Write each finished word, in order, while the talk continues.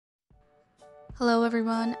Hello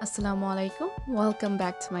everyone, Assalamu alaikum. Welcome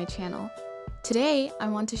back to my channel. Today I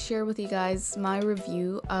want to share with you guys my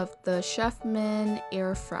review of the Chefman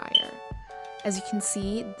air fryer. As you can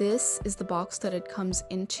see, this is the box that it comes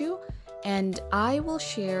into, and I will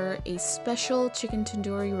share a special chicken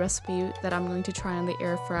tandoori recipe that I'm going to try on the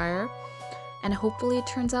air fryer, and hopefully it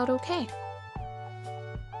turns out okay.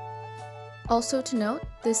 Also to note,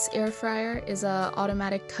 this air fryer is a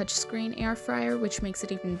automatic touchscreen air fryer, which makes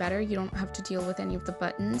it even better. You don't have to deal with any of the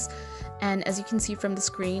buttons. And as you can see from the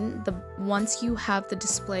screen, once you have the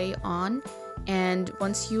display on and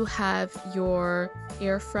once you have your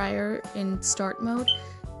air fryer in start mode,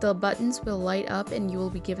 the buttons will light up and you will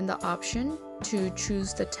be given the option to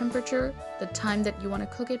choose the temperature, the time that you want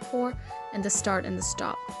to cook it for, and the start and the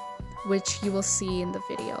stop, which you will see in the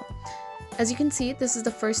video. As you can see, this is the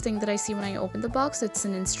first thing that I see when I open the box. It's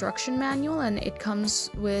an instruction manual, and it comes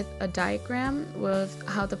with a diagram with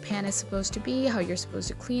how the pan is supposed to be, how you're supposed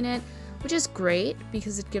to clean it, which is great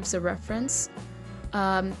because it gives a reference.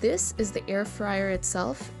 This is the air fryer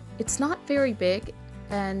itself. It's not very big,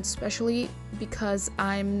 and especially because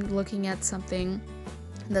I'm looking at something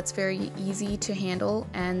that's very easy to handle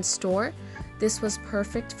and store, this was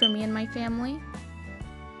perfect for me and my family.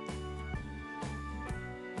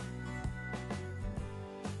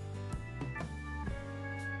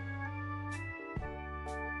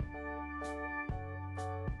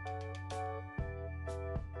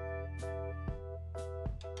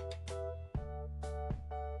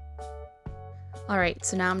 Alright,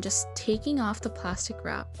 so now I'm just taking off the plastic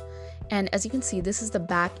wrap, and as you can see, this is the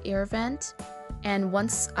back air vent, and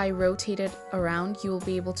once I rotate it around, you will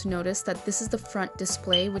be able to notice that this is the front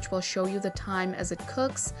display, which will show you the time as it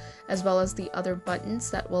cooks, as well as the other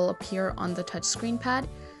buttons that will appear on the touchscreen pad.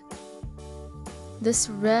 This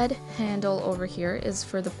red handle over here is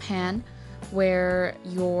for the pan where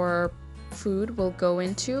your food will go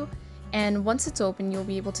into. And once it's open, you'll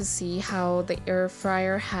be able to see how the air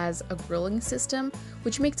fryer has a grilling system,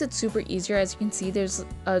 which makes it super easier. As you can see, there's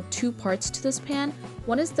two parts to this pan.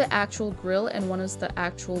 One is the actual grill and one is the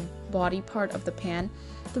actual body part of the pan.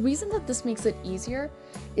 The reason that this makes it easier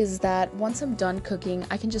is that once I'm done cooking,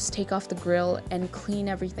 I can just take off the grill and clean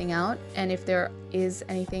everything out. And if there is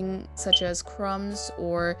anything such as crumbs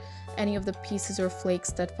or any of the pieces or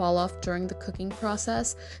flakes that fall off during the cooking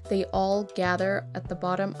process, they all gather at the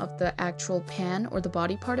bottom of the actual pan or the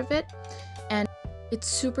body part of it. And it's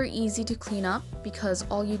super easy to clean up because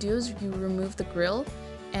all you do is you remove the grill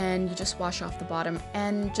and you just wash off the bottom.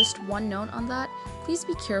 And just one note on that, please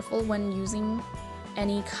be careful when using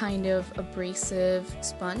any kind of abrasive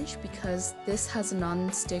sponge because this has a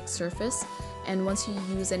non-stick surface, and once you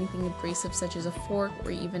use anything abrasive such as a fork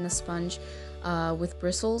or even a sponge with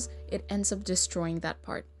bristles, it ends up destroying that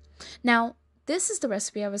part. Now, this is the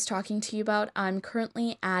recipe I was talking to you about. I'm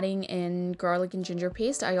currently adding in garlic and ginger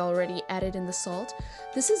paste. I already added in the salt.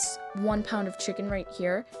 This is 1 pound of chicken right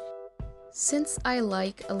here. Since I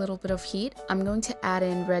like a little bit of heat, I'm going to add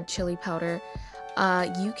in red chili powder.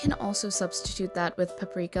 You can also substitute that with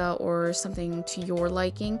paprika or something to your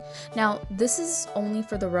liking. Now, this is only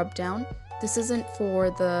for the rub down. This isn't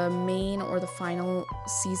for the main or the final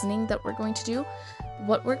seasoning that we're going to do.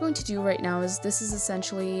 What we're going to do right now is this is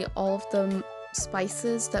essentially all of the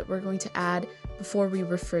spices that we're going to add before we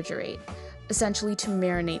refrigerate, essentially to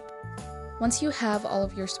marinate. Once you have all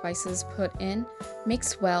of your spices put in,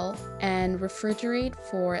 mix well and refrigerate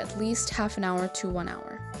for at least half an hour to 1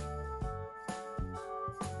 hour.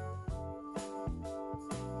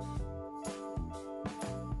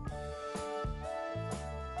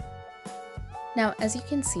 Now, as you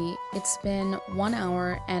can see, it's been 1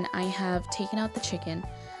 hour and I have taken out the chicken.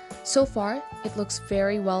 So far, it looks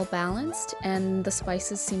very well balanced and the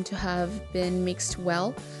spices seem to have been mixed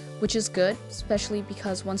well, which is good, especially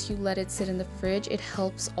because once you let it sit in the fridge, it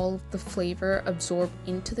helps all of the flavor absorb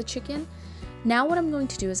into the chicken. Now what I'm going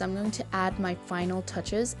to do is I'm going to add my final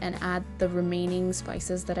touches and add the remaining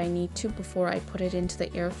spices that I need to before I put it into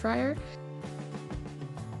the air fryer.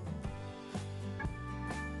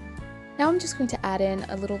 Now I'm just going to add in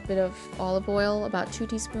a little bit of olive oil, about 2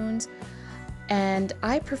 teaspoons, and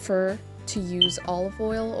I prefer to use olive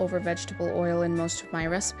oil over vegetable oil in most of my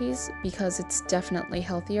recipes because it's definitely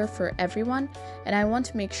healthier for everyone, and I want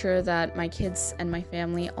to make sure that my kids and my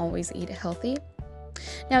family always eat healthy.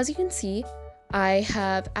 Now, as you can see, I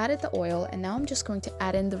have added the oil, and now I'm just going to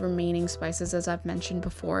add in the remaining spices as I've mentioned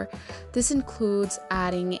before. This includes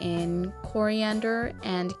adding in coriander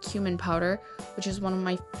and cumin powder, which is one of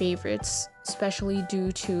my favorites, especially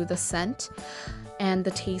due to the scent and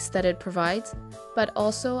the taste that it provides. But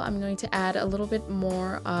also I'm going to add a little bit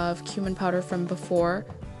more of cumin powder from before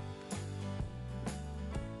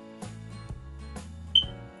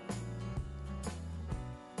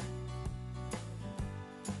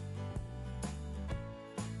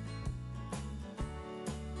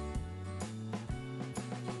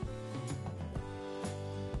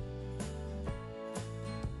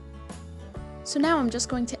So now I'm just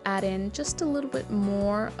going to add in just a little bit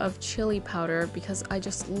more of chili powder because I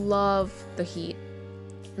just love the heat.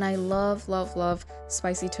 And I love, love, love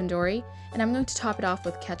spicy tandoori. And I'm going to top it off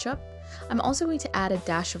with ketchup. I'm also going to add a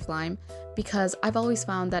dash of lime because I've always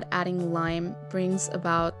found that adding lime brings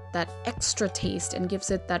about that extra taste and gives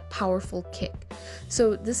it that powerful kick.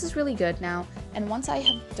 So this is really good now, and once I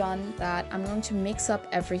have done that, I'm going to mix up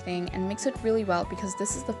everything and mix it really well because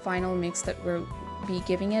this is the final mix that we'll be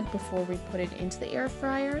giving it before we put it into the air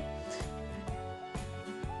fryer.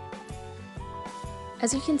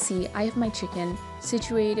 As you can see, I have my chicken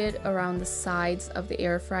situated around the sides of the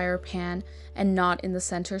air fryer pan and not in the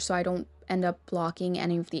center, so I don't end up blocking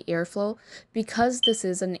any of the airflow. Because this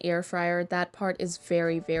is an air fryer, that part is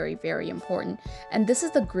very, very, very important. And this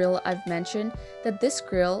is the grill I've mentioned, that this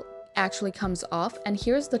grill actually comes off, and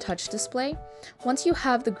here's the touch display. Once you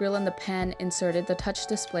have the grill and the pan inserted, the touch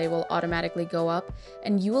display will automatically go up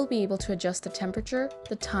and you will be able to adjust the temperature,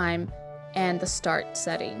 the time, and the start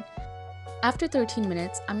setting. After 13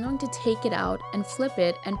 minutes, I'm going to take it out and flip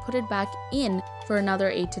it and put it back in for another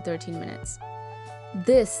 8 to 13 minutes.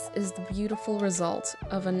 This is the beautiful result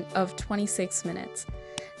of 26 minutes.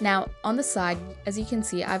 Now, on the side, as you can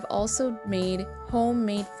see, I've also made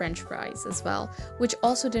homemade French fries as well, which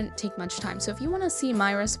also didn't take much time. So if you want to see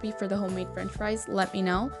my recipe for the homemade French fries, let me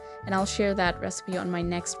know, and I'll share that recipe on my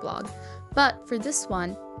next vlog. But for this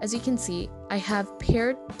one, as you can see, I have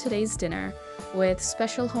paired today's dinner with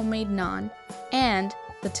special homemade naan and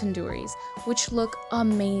the tandooris, which look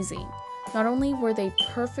amazing. Not only were they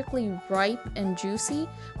perfectly ripe and juicy,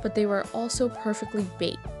 but they were also perfectly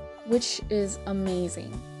baked, which is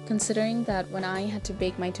amazing, considering that when I had to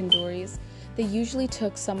bake my tandooris, they usually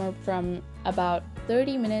took somewhere from about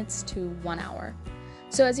 30 minutes to 1 hour.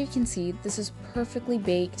 So as you can see, this is perfectly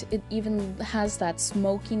baked. It even has that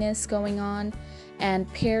smokiness going on,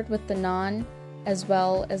 and paired with the naan as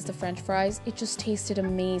well as the French fries, it just tasted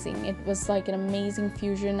amazing. It was like an amazing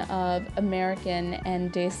fusion of American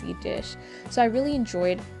and desi dish. So I really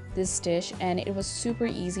enjoyed this dish, and it was super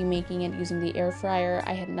easy making it using the air fryer.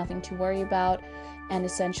 I had nothing to worry about, and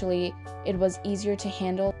essentially it was easier to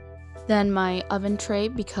handle than my oven tray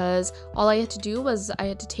because all I had to do was I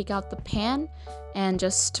had to take out the pan and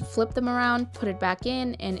just flip them around, put it back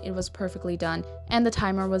in, and it was perfectly done. And the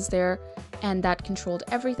timer was there, and that controlled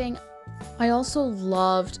everything. I also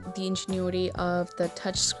loved the ingenuity of the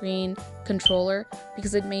touchscreen controller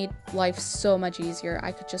because it made life so much easier.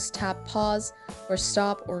 I could just tap pause or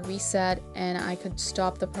stop or reset, and I could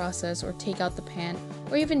stop the process or take out the pan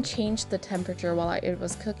or even change the temperature while it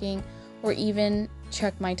was cooking, or even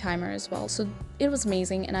check my timer as well. So it was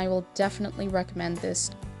amazing, and I will definitely recommend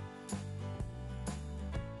this.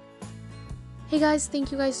 Hey guys,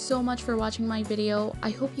 thank you guys so much for watching my video.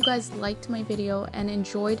 I hope you guys liked my video and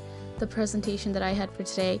enjoyed the presentation that I had for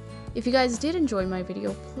today. If you guys did enjoy my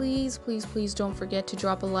video, please, please, please don't forget to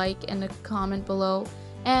drop a like and a comment below.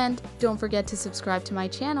 And don't forget to subscribe to my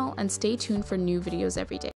channel and stay tuned for new videos every day.